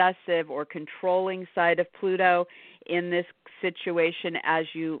 obsessive, or controlling side of Pluto in this situation as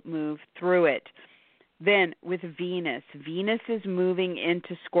you move through it. Then with Venus, Venus is moving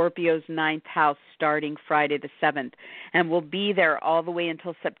into Scorpio's 9th house starting Friday the 7th and will be there all the way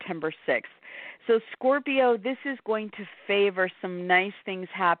until September 6th. So Scorpio, this is going to favor some nice things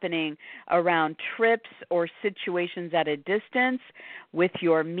happening around trips or situations at a distance with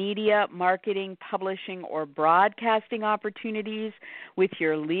your media, marketing, publishing, or broadcasting opportunities, with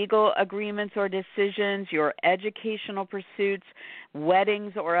your legal agreements or decisions, your educational pursuits,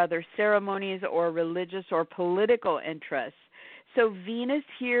 weddings or other ceremonies, or religious or political interests. So Venus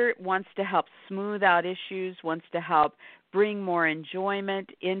here wants to help smooth out issues, wants to help bring more enjoyment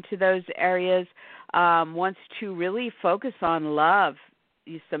into those areas, wants to really focus on love,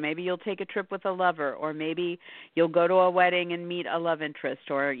 So maybe you'll take a trip with a lover, or maybe you'll go to a wedding and meet a love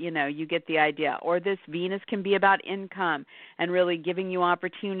interest, or, you get the idea. Or this Venus can be about income and really giving you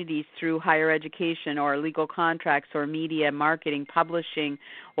opportunities through higher education or legal contracts or media, marketing, publishing,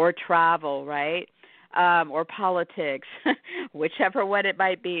 or travel, right? Or politics, whichever one it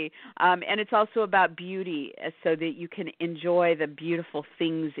might be. And it's also about beauty so that you can enjoy the beautiful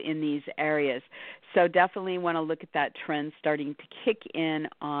things in these areas. So definitely want to look at that trend starting to kick in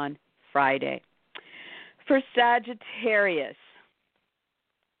on Friday. For Sagittarius,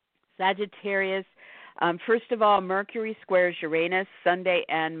 first of all, Mercury squares Uranus Sunday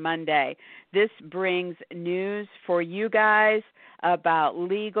and Monday. This brings news for you guys about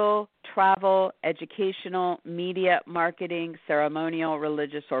legal, travel, educational, media, marketing, ceremonial,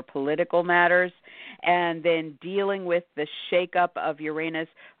 religious, or political matters, and then dealing with the shakeup of Uranus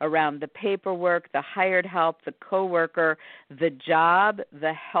around the paperwork, the hired help, the coworker, the job,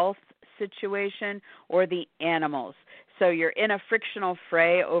 the health situation, or the animals. So you're in a frictional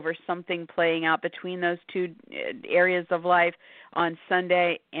fray over something playing out between those two areas of life on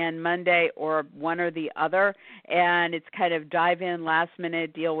Sunday and Monday, or one or the other, and it's kind of dive in, last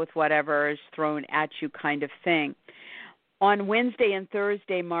minute, deal with whatever is thrown at you kind of thing. On Wednesday and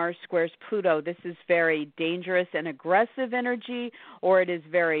Thursday, Mars squares Pluto. This is very dangerous and aggressive energy, or it is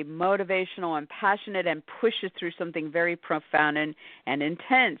very motivational and passionate and pushes through something very profound and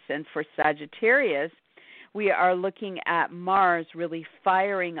intense. And for Sagittarius, we are looking at Mars really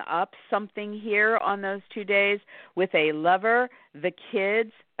firing up something here on those 2 days with a lover, the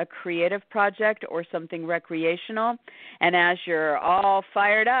kids, a creative project, or something recreational. And as you're all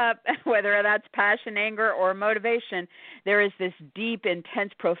fired up, whether that's passion, anger, or motivation, there is this deep,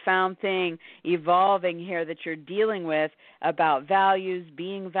 intense, profound thing evolving here that you're dealing with about values,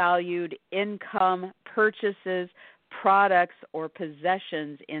 being valued, income, purchases, products, or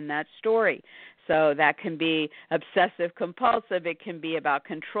possessions in that story. So that can be obsessive compulsive, it can be about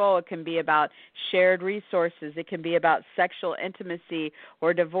control, it can be about shared resources, it can be about sexual intimacy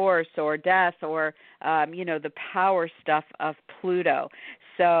or divorce or death or, the power stuff of Pluto.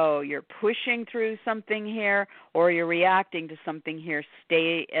 So you're pushing through something here or you're reacting to something here.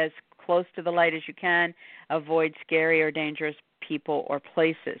 Stay as close to the light as you can. Avoid scary or dangerous people or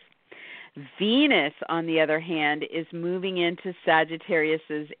places. Venus, on the other hand, is moving into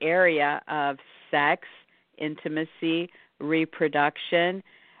Sagittarius's area of sex, intimacy, reproduction,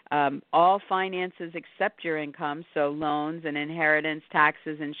 all finances except your income, so loans and inheritance,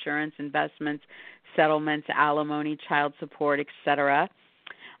 taxes, insurance, investments, settlements, alimony, child support, etc.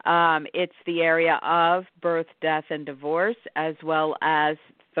 It's the area of birth, death, and divorce, as well as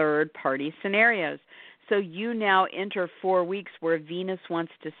third-party scenarios. So you now enter 4 weeks where Venus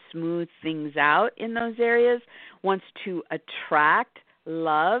wants to smooth things out in those areas, wants to attract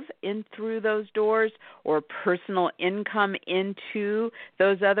love in through those doors or personal income into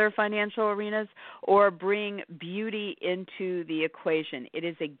those other financial arenas, or bring beauty into the equation. It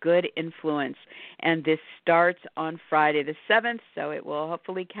is a good influence, and this starts on Friday the 7th, so it will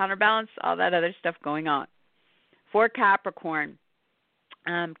hopefully counterbalance all that other stuff going on. For Capricorn,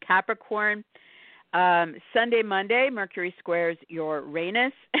 Sunday, Monday, Mercury squares your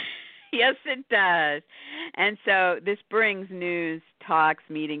Uranus. Yes, it does. And so this brings news, talks,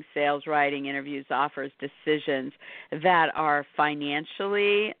 meetings, sales, writing, interviews, offers, decisions that are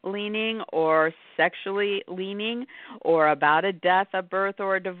financially leaning or sexually leaning, or about a death, a birth,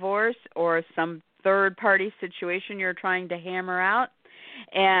 or a divorce, or some third-party situation you're trying to hammer out.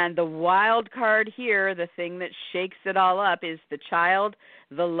 And the wild card here, the thing that shakes it all up, is the child,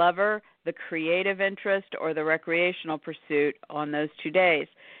 the lover, the creative interest, or the recreational pursuit on those 2 days.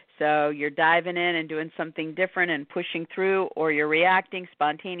 So you're diving in and doing something different and pushing through, or you're reacting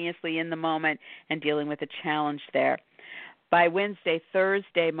spontaneously in the moment and dealing with a challenge there. By Wednesday,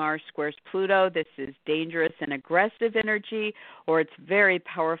 Thursday, Mars squares Pluto. This is dangerous and aggressive energy, or it's very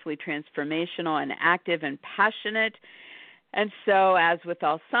powerfully transformational and active and passionate. And so, as with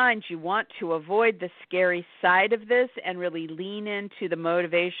all signs, you want to avoid the scary side of this and really lean into the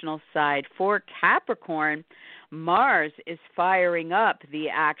motivational side. For Capricorn, Mars is firing up the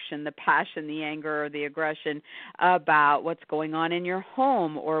action, the passion, the anger, or the aggression about what's going on in your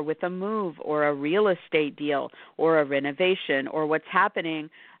home, or with a move, or a real estate deal, or a renovation, or what's happening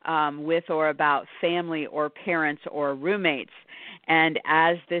with or about family or parents or roommates. And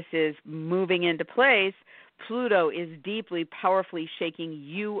as this is moving into place, Pluto is deeply, powerfully shaking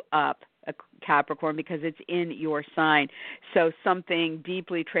you up Capricorn, because it's in your sign. So something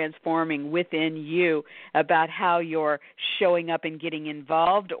deeply transforming within you about how you're showing up and getting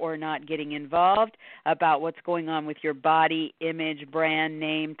involved or not getting involved, about what's going on with your body, image, brand,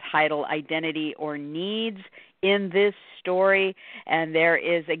 name, title, identity, or needs in this story. And there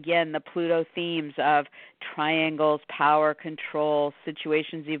is, again, the Pluto themes of triangles, power, control,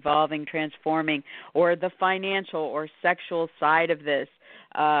 situations evolving, transforming, or the financial or sexual side of this.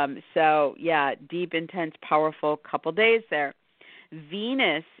 So, yeah, deep, intense, powerful couple days there.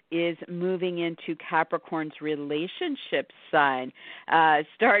 Venus is moving into Capricorn's relationship sign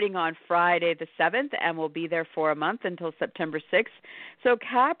starting on Friday the 7th, and will be there for a month until September 6th. So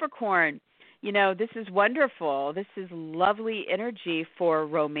Capricorn, you know, this is wonderful. This is lovely energy for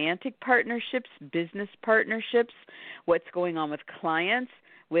romantic partnerships, business partnerships, what's going on with clients,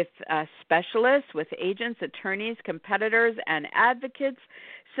 with specialists, with agents, attorneys, competitors, and advocates.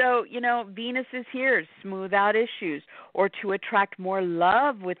 So, you know, Venus is here to smooth out issues or to attract more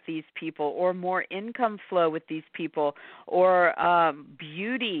love with these people or more income flow with these people or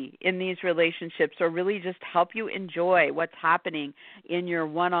beauty in these relationships, or really just help you enjoy what's happening in your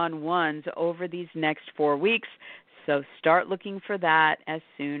one-on-ones over these next 4 weeks. So start looking for that as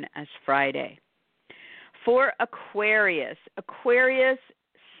soon as Friday. For Aquarius,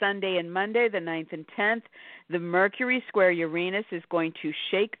 Sunday and Monday, the 9th and 10th, the Mercury square Uranus is going to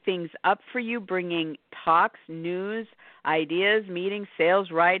shake things up for you, bringing talks, news, ideas, meetings, sales,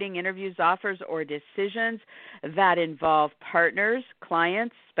 writing, interviews, offers, or decisions that involve partners,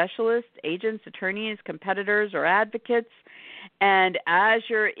 clients, specialists, agents, attorneys, competitors, or advocates. And as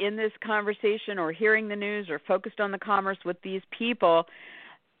you're in this conversation or hearing the news or focused on the commerce with these people,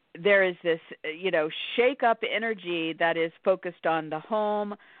 there is this, shake-up energy that is focused on the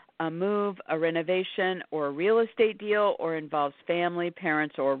home, a move, a renovation, or a real estate deal, or involves family,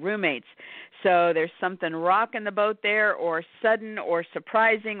 parents, or roommates. So there's something rocking the boat there, or sudden, or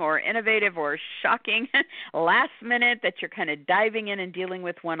surprising, or innovative, or shocking, last minute, that you're kind of diving in and dealing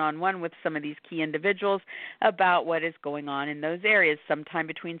with one-on-one with some of these key individuals about what is going on in those areas sometime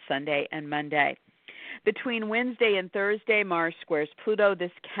between Sunday and Monday. Between Wednesday and Thursday, Mars squares Pluto.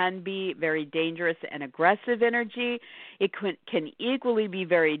 This can be very dangerous and aggressive energy. It can equally be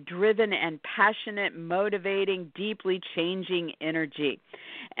very driven and passionate, motivating, deeply changing energy.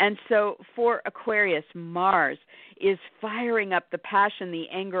 And so for Aquarius, Mars is firing up the passion, the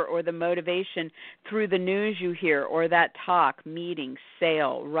anger, or the motivation through the news you hear, or that talk, meeting,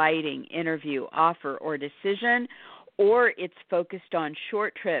 sale, writing, interview, offer, or decision, or it's focused on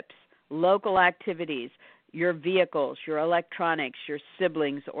short trips, local activities, your vehicles, your electronics, your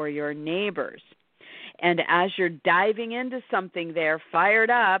siblings, or your neighbors. And as you're diving into something there, fired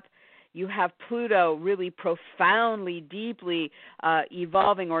up, you have Pluto really profoundly, deeply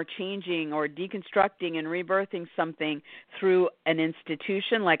evolving or changing or deconstructing and rebirthing something through an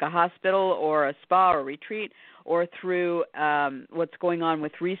institution like a hospital or a spa or retreat, or through what's going on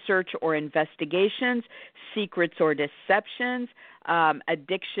with research or investigations, secrets or deceptions,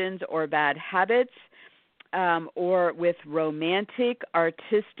 addictions or bad habits, or with romantic,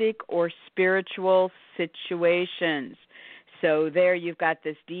 artistic, or spiritual situations. So there you've got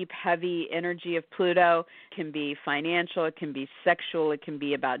this deep, heavy energy of Pluto. It can be financial, it can be sexual, it can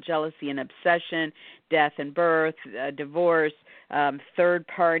be about jealousy and obsession, death and birth, divorce, third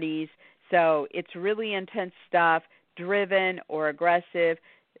parties. So it's really intense stuff, driven or aggressive.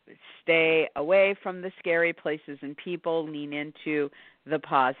 Stay away from the scary places and people. Lean into the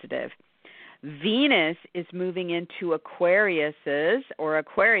positive. Venus is moving into Aquarius's or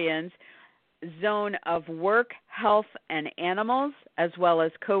Aquarians' zone of work, health, and animals, as well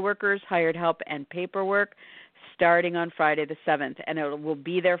as coworkers, hired help, and paperwork, starting on Friday the 7th, and it will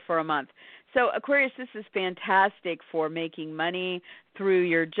be there for a month. So Aquarius, this is fantastic for making money through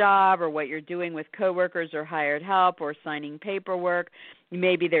your job or what you're doing with coworkers or hired help or signing paperwork.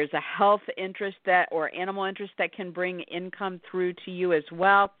 Maybe there's a health interest or animal interest that can bring income through to you as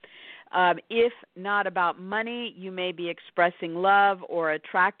well. If not about money, you may be expressing love or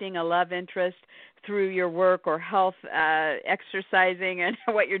attracting a love interest through your work or health, exercising and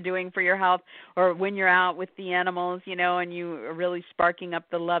what you're doing for your health, or when you're out with the animals, and you are really sparking up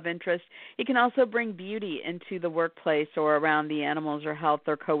the love interest. It can also bring beauty into the workplace or around the animals or health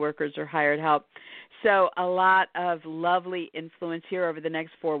or coworkers or hired help. So a lot of lovely influence here over the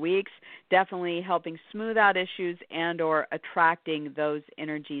next 4 weeks, definitely helping smooth out issues and or attracting those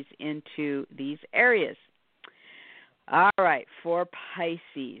energies into these areas. All right, for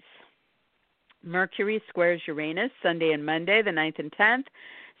Pisces. Mercury squares Uranus Sunday and Monday, the 9th and 10th.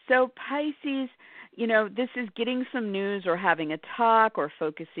 So Pisces, this is getting some news or having a talk or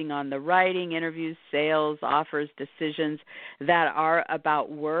focusing on the writing, interviews, sales, offers, decisions that are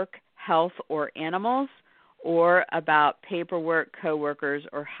about work, health, or animals, or about paperwork, coworkers,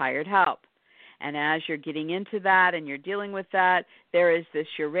 or hired help. And as you're getting into that and you're dealing with that, there is this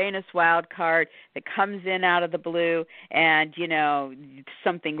Uranus wild card that comes in out of the blue and,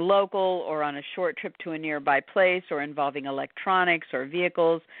 something local or on a short trip to a nearby place or involving electronics or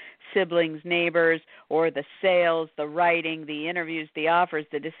vehicles, siblings, neighbors, or the sales, the writing, the interviews, the offers,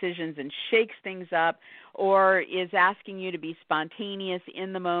 the decisions, and shakes things up, or is asking you to be spontaneous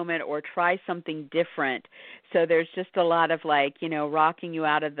in the moment or try something different. So there's just a lot of rocking you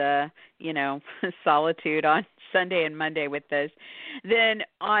out of the, solitude on Sunday and Monday with this. Then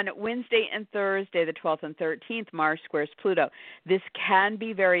on Wednesday and Thursday, the 12th and 13th, Mars squares Pluto. This can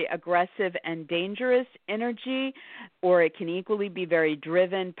be very aggressive and dangerous energy, or it can equally be very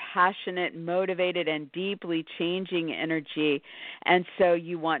driven, passionate, motivated, and deeply changing energy. And so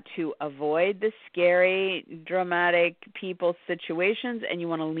you want to avoid the scary, dramatic people situations, and you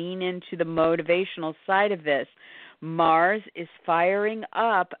want to lean into the motivational side of this. Mars is firing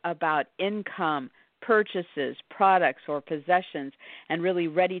up about income, purchases, products, or possessions, and really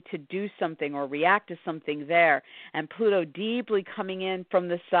ready to do something or react to something there. And Pluto deeply coming in from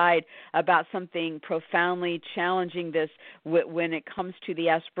the side about something profoundly challenging this when it comes to the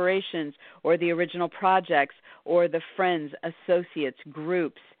aspirations or the original projects or the friends, associates,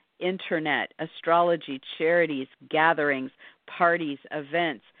 groups, internet, astrology, charities, gatherings, parties,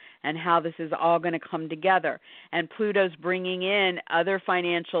 events, and how this is all going to come together. And Pluto's bringing in other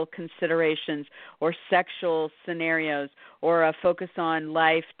financial considerations or sexual scenarios or a focus on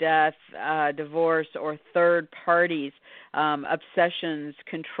life, death, divorce, or third parties, obsessions,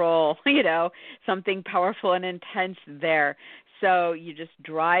 control, something powerful and intense there. So you're just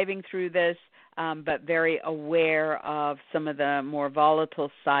driving through this, but very aware of some of the more volatile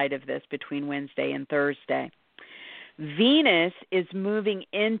side of this between Wednesday and Thursday. Venus is moving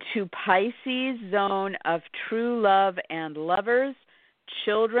into Pisces zone of true love and lovers,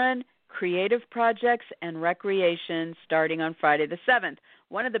 children, creative projects, and recreation starting on Friday the 7th.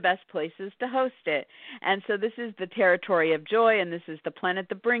 One of the best places to host it. And so this is the territory of joy, and this is the planet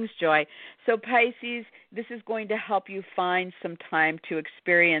that brings joy. So Pisces, this is going to help you find some time to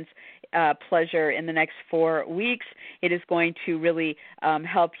experience pleasure in the next 4 weeks. It is going to really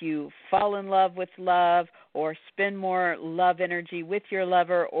help you fall in love with love or spend more love energy with your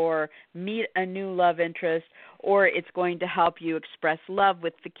lover or meet a new love interest, or it's going to help you express love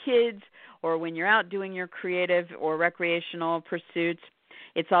with the kids or when you're out doing your creative or recreational pursuits.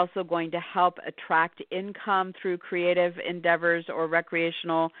 It's also going to help attract income through creative endeavors or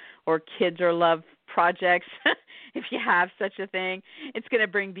recreational or kids or love projects, if you have such a thing. It's going to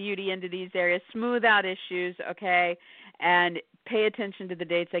bring beauty into these areas, smooth out issues, okay? And pay attention to the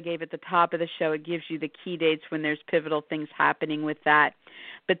dates I gave at the top of the show. It gives you the key dates when there's pivotal things happening with that.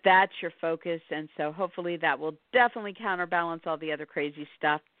 But that's your focus, and so hopefully that will definitely counterbalance all the other crazy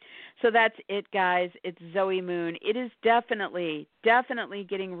stuff. So that's it, guys. It's Zoe Moon. It is definitely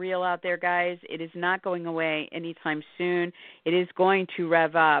getting real out there, guys. It is not going away anytime soon. It is going to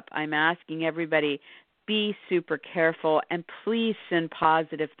rev up. I'm asking everybody, be super careful, and please send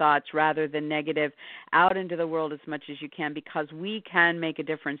positive thoughts rather than negative out into the world as much as you can, because we can make a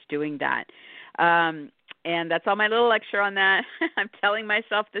difference doing that. And that's all my little lecture on that. I'm telling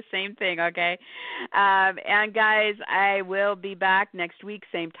myself the same thing, okay? And, guys, I will be back next week,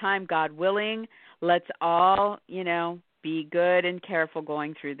 same time, God willing. Let's all, be good and careful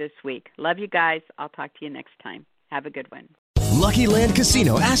going through this week. Love you guys. I'll talk to you next time. Have a good one. Lucky Land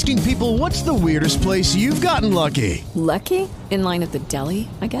Casino, asking people, what's the weirdest place you've gotten lucky? Lucky? In line at the deli,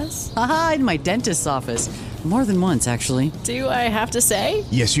 I guess? Aha, in my dentist's office. More than once, actually. Do I have to say?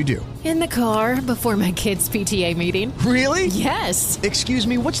 Yes, you do. In the car before my kids' PTA meeting. Really? Yes. Excuse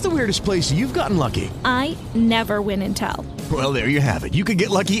me, what's the weirdest place you've gotten lucky? I never win and tell. Well, there you have it. You can get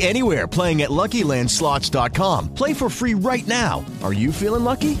lucky anywhere, playing at LuckyLandSlots.com. Play for free right now. Are you feeling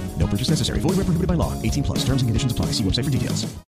lucky? No purchase necessary. Void where prohibited by law. 18+. Terms and conditions apply. See website for details.